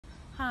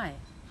Hi,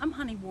 I'm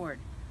Honey Ward.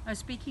 I'm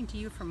speaking to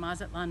you from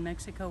Mazatlan,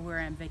 Mexico, where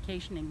I'm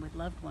vacationing with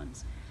loved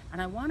ones, and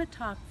I want to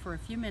talk for a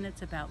few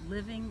minutes about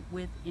living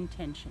with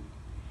intention.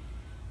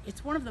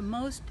 It's one of the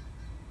most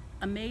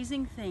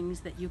amazing things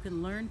that you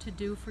can learn to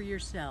do for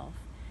yourself,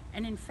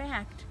 and in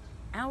fact,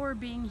 our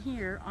being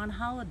here on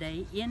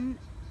holiday in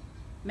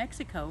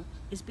Mexico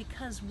is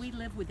because we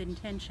live with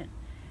intention.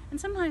 And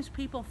sometimes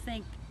people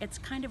think it's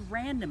kind of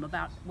random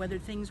about whether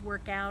things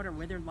work out or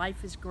whether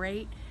life is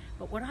great.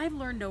 But what I've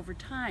learned over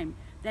time,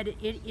 that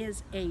it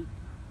is a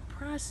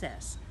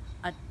process,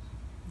 a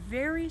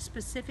very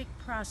specific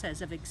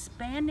process of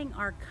expanding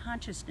our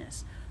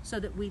consciousness so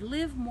that we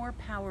live more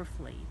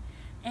powerfully.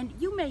 And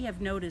you may have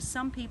noticed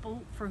some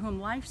people for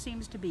whom life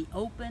seems to be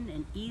open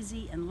and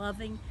easy and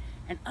loving,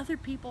 and other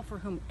people for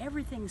whom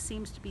everything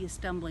seems to be a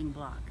stumbling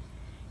block.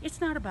 It's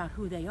not about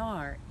who they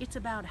are, it's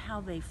about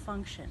how they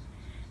function.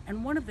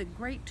 And one of the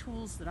great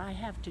tools that I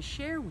have to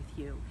share with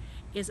you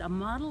is a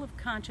model of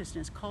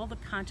consciousness called the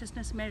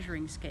Consciousness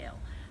Measuring Scale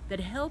that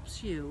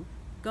helps you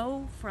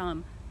go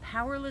from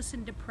powerless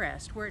and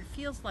depressed, where it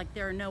feels like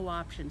there are no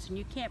options and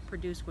you can't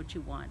produce what you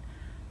want,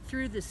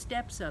 through the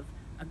steps of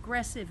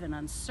aggressive and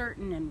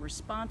uncertain and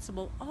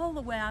responsible, all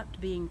the way out to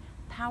being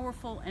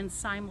powerful and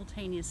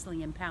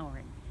simultaneously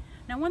empowering.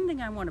 Now, one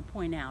thing I want to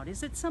point out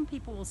is that some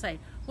people will say,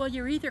 well,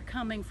 you're either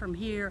coming from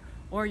here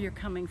or you're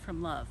coming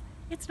from love.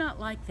 It's not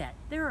like that.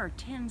 There are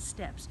 10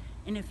 steps,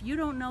 and if you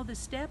don't know the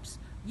steps,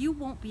 you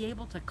won't be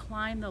able to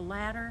climb the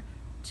ladder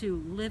to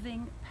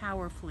living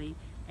powerfully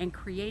and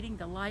creating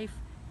the life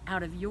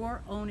out of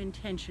your own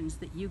intentions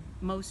that you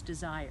most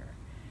desire.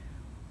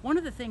 One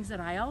of the things that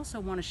I also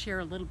want to share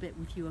a little bit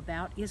with you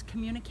about is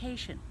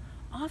communication.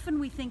 Often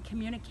we think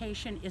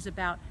communication is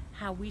about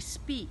how we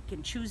speak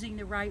and choosing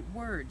the right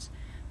words,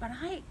 but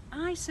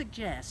I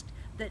suggest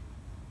that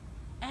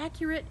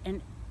accurate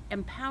and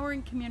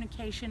empowering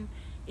communication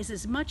is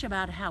as much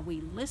about how we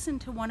listen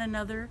to one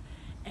another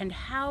and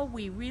how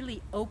we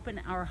really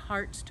open our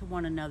hearts to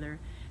one another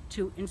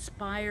to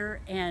inspire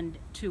and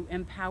to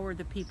empower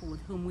the people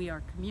with whom we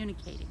are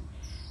communicating.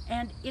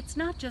 And it's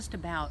not just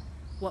about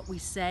what we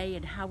say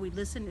and how we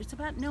listen, it's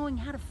about knowing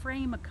how to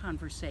frame a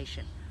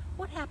conversation.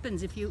 What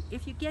happens if you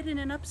get in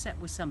an upset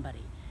with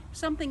somebody? If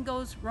something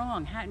goes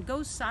wrong,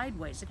 goes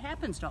sideways, it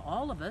happens to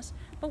all of us,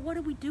 but what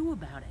do we do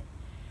about it?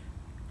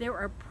 There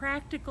are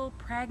practical,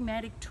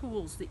 pragmatic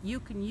tools that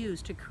you can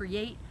use to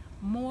create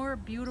more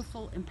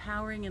beautiful,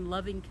 empowering, and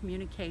loving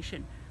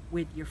communication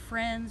with your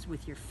friends,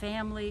 with your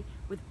family,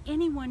 with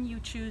anyone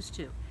you choose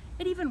to.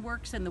 It even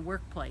works in the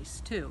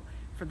workplace too.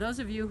 For those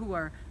of you who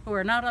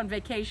are not on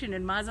vacation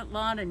in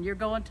Mazatlan and you're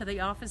going to the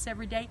office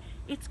every day,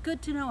 it's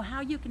good to know how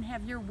you can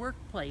have your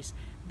workplace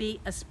be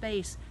a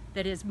space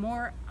that is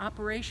more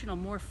operational,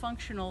 more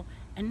functional,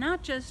 and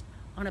not just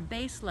on a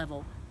base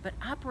level, but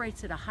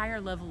operates at a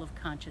higher level of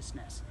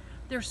consciousness.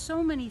 There's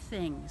so many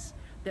things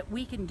that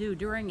we can do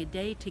during a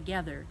day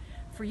together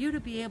for you to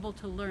be able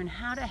to learn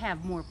how to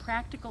have more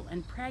practical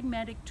and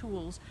pragmatic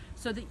tools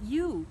so that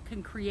you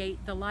can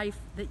create the life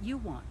that you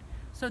want,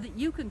 so that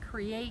you can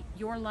create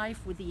your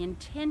life with the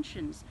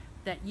intentions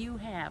that you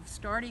have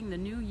starting the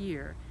new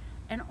year,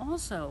 and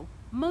also,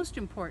 most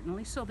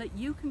importantly, so that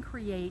you can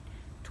create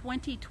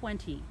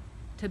 2020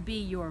 to be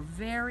your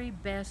very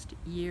best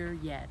year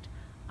yet.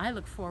 I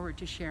look forward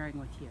to sharing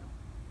with you.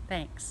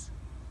 Thanks.